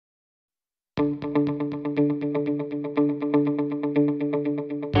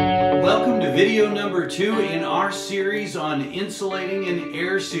Video number 2 in our series on insulating and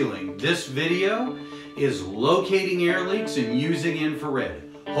air sealing. This video is locating air leaks and using infrared.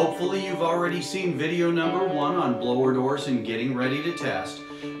 Hopefully you've already seen video number 1 on blower doors and getting ready to test.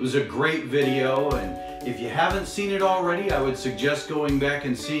 It was a great video, and if you haven't seen it already, I would suggest going back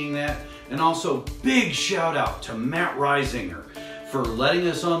and seeing that. And also big shout out to Matt Reisinger for letting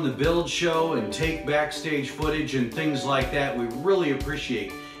us on the build show and take backstage footage and things like that. We really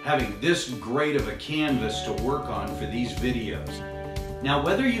appreciate having this great of a canvas to work on for these videos. Now,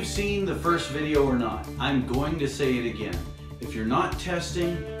 whether you've seen the first video or not, I'm going to say it again. If you're not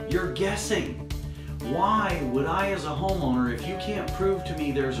testing, you're guessing. Why would I, as a homeowner, if you can't prove to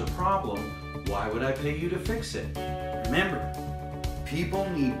me there's a problem, why would I pay you to fix it? Remember, people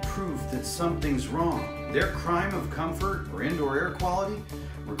need proof that something's wrong. Their crime of comfort or indoor air quality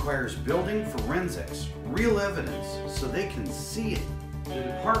requires building forensics, real evidence, so they can see it. The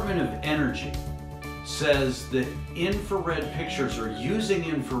Department of Energy says that infrared pictures, or using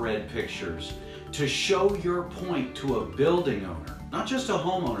infrared pictures to show your point to a building owner, not just a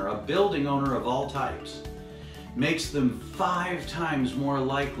homeowner, a building owner of all types, makes them 5 times more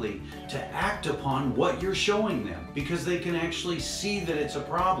likely to act upon what you're showing them, because they can actually see that it's a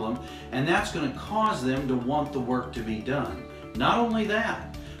problem, and that's going to cause them to want the work to be done. Not only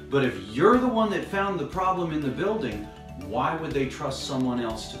that, but if you're the one that found the problem in the building, why would they trust someone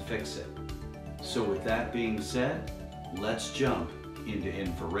else to fix it? So with that being said, let's jump into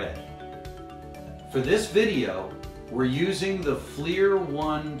infrared. For this video, we're using the FLIR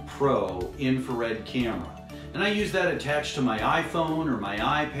One Pro infrared camera. And I use that attached to my iPhone or my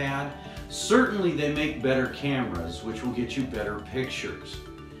iPad. Certainly they make better cameras, which will get you better pictures.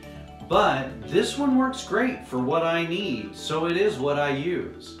 But this one works great for what I need, so it is what I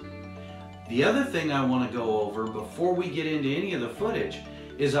use. The other thing I want to go over before we get into any of the footage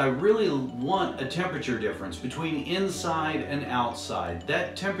is I really want a temperature difference between inside and outside.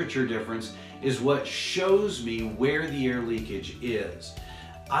 That temperature difference is what shows me where the air leakage is.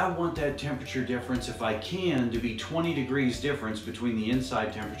 I want that temperature difference, if I can, to be 20 degrees difference between the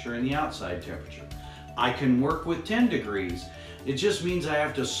inside temperature and the outside temperature. I can work with 10 degrees. It just means I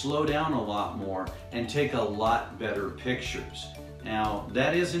have to slow down a lot more and take a lot better pictures. Now,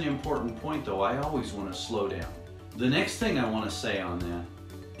 that is an important point though. I always want to slow down. The next thing I want to say on that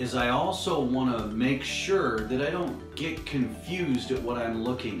is I also want to make sure that I don't get confused at what I'm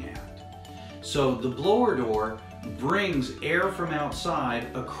looking at. So the blower door brings air from outside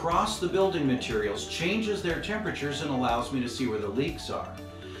across the building materials, changes their temperatures, and allows me to see where the leaks are.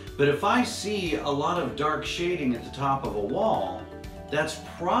 But if I see a lot of dark shading at the top of a wall, that's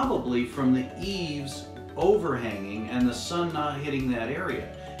probably from the eaves overhanging and the sun not hitting that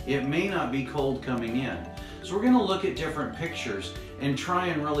area. It may not be cold coming in. So we're going to look at different pictures and try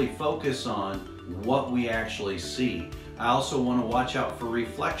and really focus on what we actually see. I also want to watch out for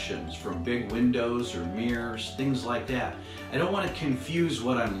reflections from big windows or mirrors, things like that. I don't want to confuse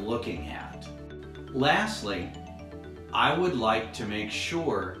what I'm looking at. Lastly, I would like to make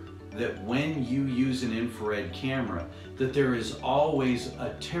sure that when you use an infrared camera, that there is always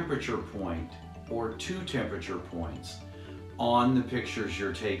a temperature point or 2 temperature points on the pictures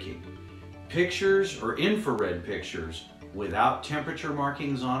you're taking. Pictures or infrared pictures without temperature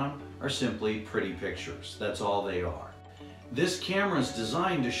markings on them are simply pretty pictures. That's all they are. This camera is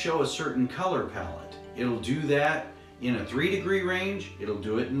designed to show a certain color palette. It'll do that in a 3-degree range, it'll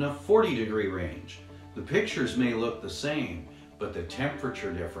do it in a 40-degree range. The pictures may look the same, but the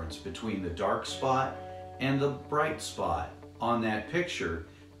temperature difference between the dark spot and the bright spot on that picture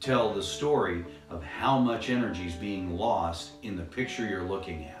tell the story of how much energy is being lost in the picture you're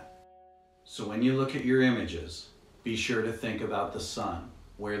looking at. So when you look at your images, be sure to think about the sun,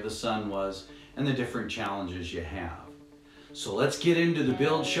 where the sun was, and the different challenges you have. So let's get into the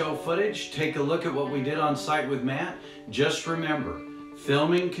build show footage, take a look at what we did on site with Matt. Just remember,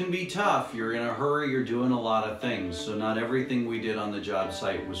 filming can be tough. You're in a hurry, you're doing a lot of things, so not everything we did on the job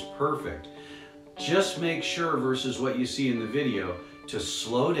site was perfect. Just make sure, versus what you see in the video, to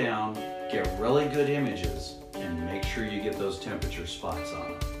slow down, get really good images, and make sure you get those temperature spots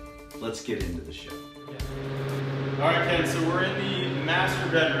on them. Let's get into the show. All right, Ken, so we're in the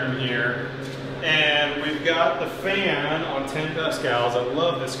master bedroom here, and we've got the fan on 10 pascals. I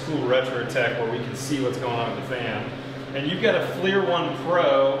love this cool retro tech where we can see what's going on with the fan. And you've got a FLIR One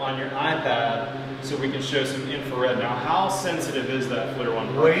Pro on your iPad, so we can show some infrared. Now, how sensitive is that FLIR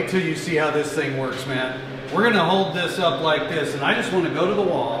One Pro? Wait till you see how this thing works, Matt. We're going to hold this up like this, and I just want to go to the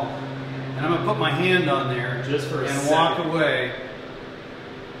wall, and I'm going to put my hand on there just for a and second. walk away.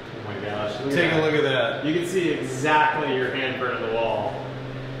 Oh my gosh. Take a look at that. You can see exactly your handprint on the wall.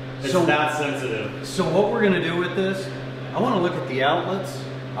 It's that sensitive. So what we're gonna do with this, I wanna look at the outlets.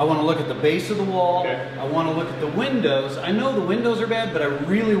 I want to look at the base of the wall. Okay. I want to look at the windows. I know the windows are bad, but I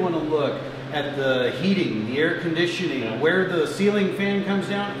really want to look at the heating, the air conditioning, where the ceiling fan comes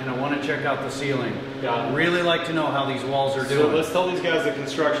down, and I want to check out the ceiling. I'd really like to know how these walls are doing. So let's tell these guys the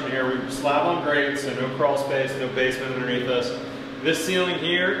construction here. We slab on grade, so no crawl space, no basement underneath us. This ceiling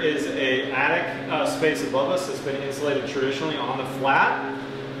here is a attic space above us that's been insulated traditionally on the flat.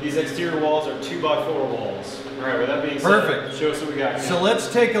 These exterior walls are 2x4 walls. All right, with that being said, perfect. Show us what we got. So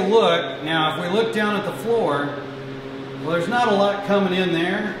let's take a look. Now, if we look down at the floor, well, there's not a lot coming in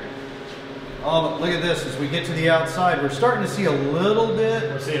there. Oh, but look at this. As we get to the outside, we're starting to see a little bit.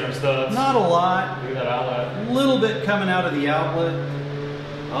 We're seeing our studs. Not a lot. Look at that outlet. A little bit coming out of the outlet.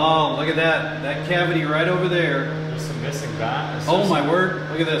 Oh, look at that. That cavity right over there. There's some missing back. Oh, my word.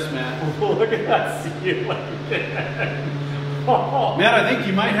 Look at this, Matt. Look at that ceiling. Matt, I think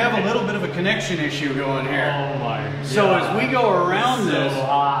you might have a little bit of a connection issue going here. Oh my God. So as we go around this, so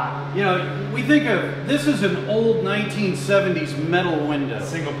hot. you know, we think of, this is an old 1970s metal window.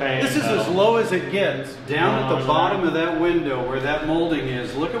 Single pane. This is as low as it gets. Down at the bottom of that window where that molding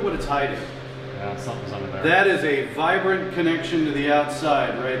is, look at what it's hiding. Yeah, something's under there. That is a vibrant connection to the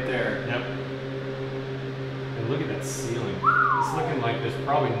outside right there. Yep. And look at that ceiling. It's looking like there's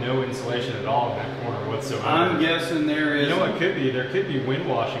probably no insulation at all in that corner whatsoever. I'm guessing there is. You know what could be? There could be wind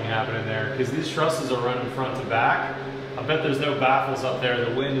washing happening there because these trusses are running front to back. I bet there's no baffles up there.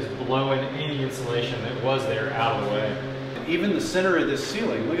 The wind is blowing any insulation that was there out of the way. Even the center of this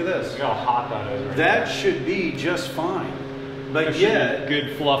ceiling, look at this. Look how hot that is right That there. should be just fine. But There should yet, be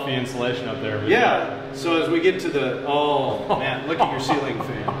good fluffy insulation up there. yeah. So as we get to the, oh man, look at your ceiling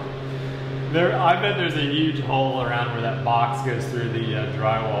fan. I bet there's a huge hole around where that box goes through the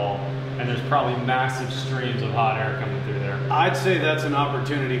drywall, and there's probably massive streams of hot air coming through there. I'd say that's an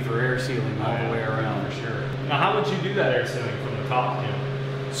opportunity for air sealing all the way around. For sure. Now, how would you do that air sealing from the top?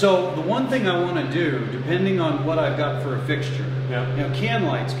 So the one thing I want to do, depending on what I've got for a fixture, Yeah. you know, can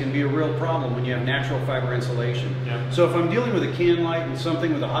lights can be a real problem when you have natural fiber insulation. Yeah. So if I'm dealing with a can light and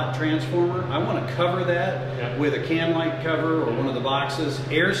something with a hot transformer, I want to cover that with a can light cover or one of the boxes,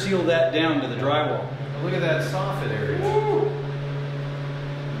 air seal that down to the drywall. Look at that soffit area. Woo.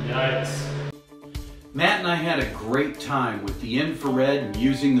 Yikes. Matt and I had a great time with the infrared and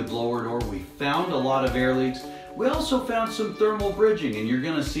using the blower door. We found a lot of air leaks. We also found some thermal bridging, and you're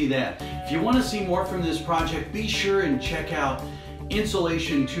going to see that. If you want to see more from this project, be sure and check out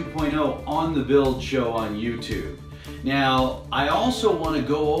Insulation 2.0 on the Build Show on YouTube. Now, I also want to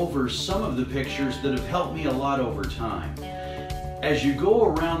go over some of the pictures that have helped me a lot over time. As you go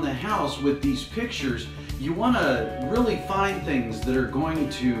around the house with these pictures, you want to really find things that are going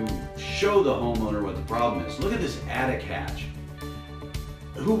to show the homeowner what the problem is. Look at this attic hatch.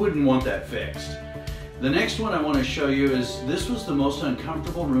 Who wouldn't want that fixed? The next one I want to show you is, this was the most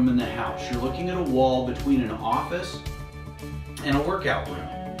uncomfortable room in the house. You're looking at a wall between an office and a workout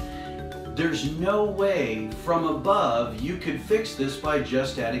room. There's no way from above you could fix this by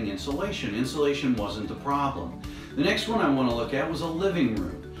just adding insulation. Insulation wasn't the problem. The next one I want to look at was a living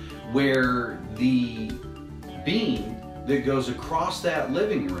room, where the beam that goes across that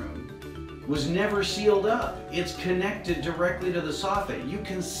living room was never sealed up. It's connected directly to the soffit. You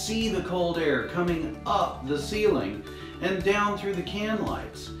can see the cold air coming up the ceiling and down through the can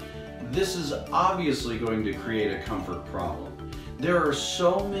lights. This is obviously going to create a comfort problem. There are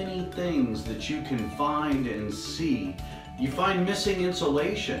so many things that you can find and see. You find missing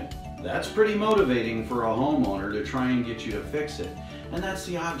insulation. That's pretty motivating for a homeowner to try and get you to fix it. And that's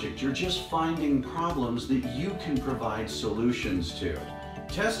the object. You're just finding problems that you can provide solutions to.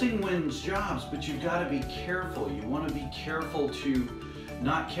 Testing wins jobs, but you've got to be careful. You want to be careful to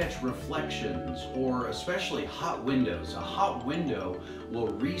not catch reflections, or especially hot windows. A hot window will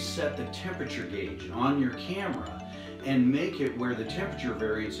reset the temperature gauge on your camera and make it where the temperature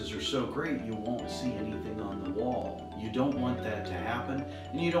variances are so great you won't see anything on the wall. You don't want that to happen,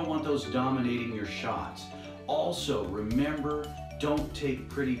 and you don't want those dominating your shots. Also, remember, don't take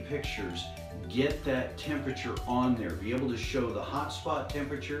pretty pictures. Get that temperature on there. Be able to show the hot spot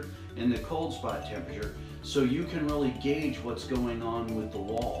temperature and the cold spot temperature so you can really gauge what's going on with the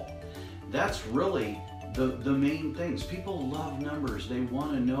wall. That's really the main things. People love numbers. They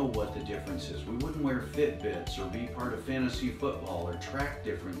want to know what the difference is. We wouldn't wear Fitbits or be part of fantasy football or track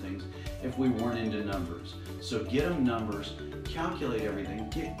different things if we weren't into numbers. So get them numbers, calculate everything,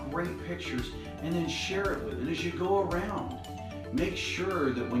 get great pictures, and then share it with it as you go around. Make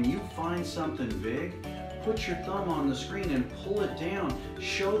sure that when you find something big, put your thumb on the screen and pull it down.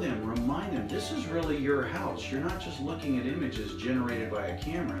 Show them, remind them, this is really your house. You're not just looking at images generated by a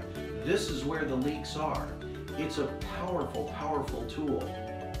camera. This is where the leaks are. It's a powerful, powerful tool.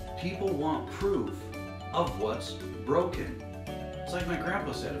 People want proof of what's broken. It's like my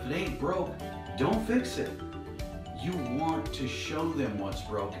grandpa said, if it ain't broke, don't fix it. You want to show them what's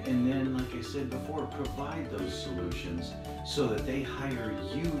broke, and then, like I said before, provide those solutions so that they hire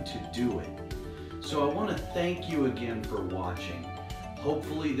you to do it. So I want to thank you again for watching.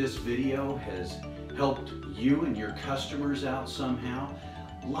 Hopefully this video has helped you and your customers out somehow.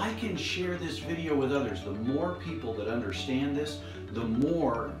 Like and share this video with others. The more people that understand this, the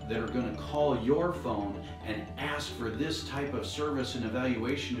more that are going to call your phone and ask for this type of service and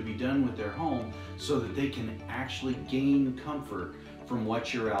evaluation to be done with their home so that they can actually gain comfort from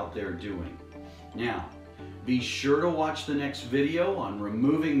what you're out there doing. Now, be sure to watch the next video on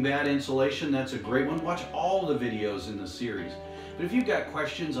removing bad insulation. That's a great one. Watch all the videos in the series. But if you've got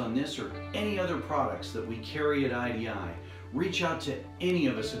questions on this or any other products that we carry at IDI, reach out to any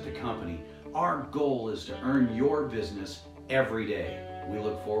of us at the company. Our goal is to earn your business every day. We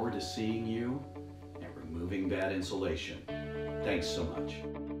look forward to seeing you and removing bad insulation. Thanks so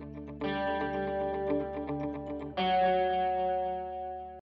much.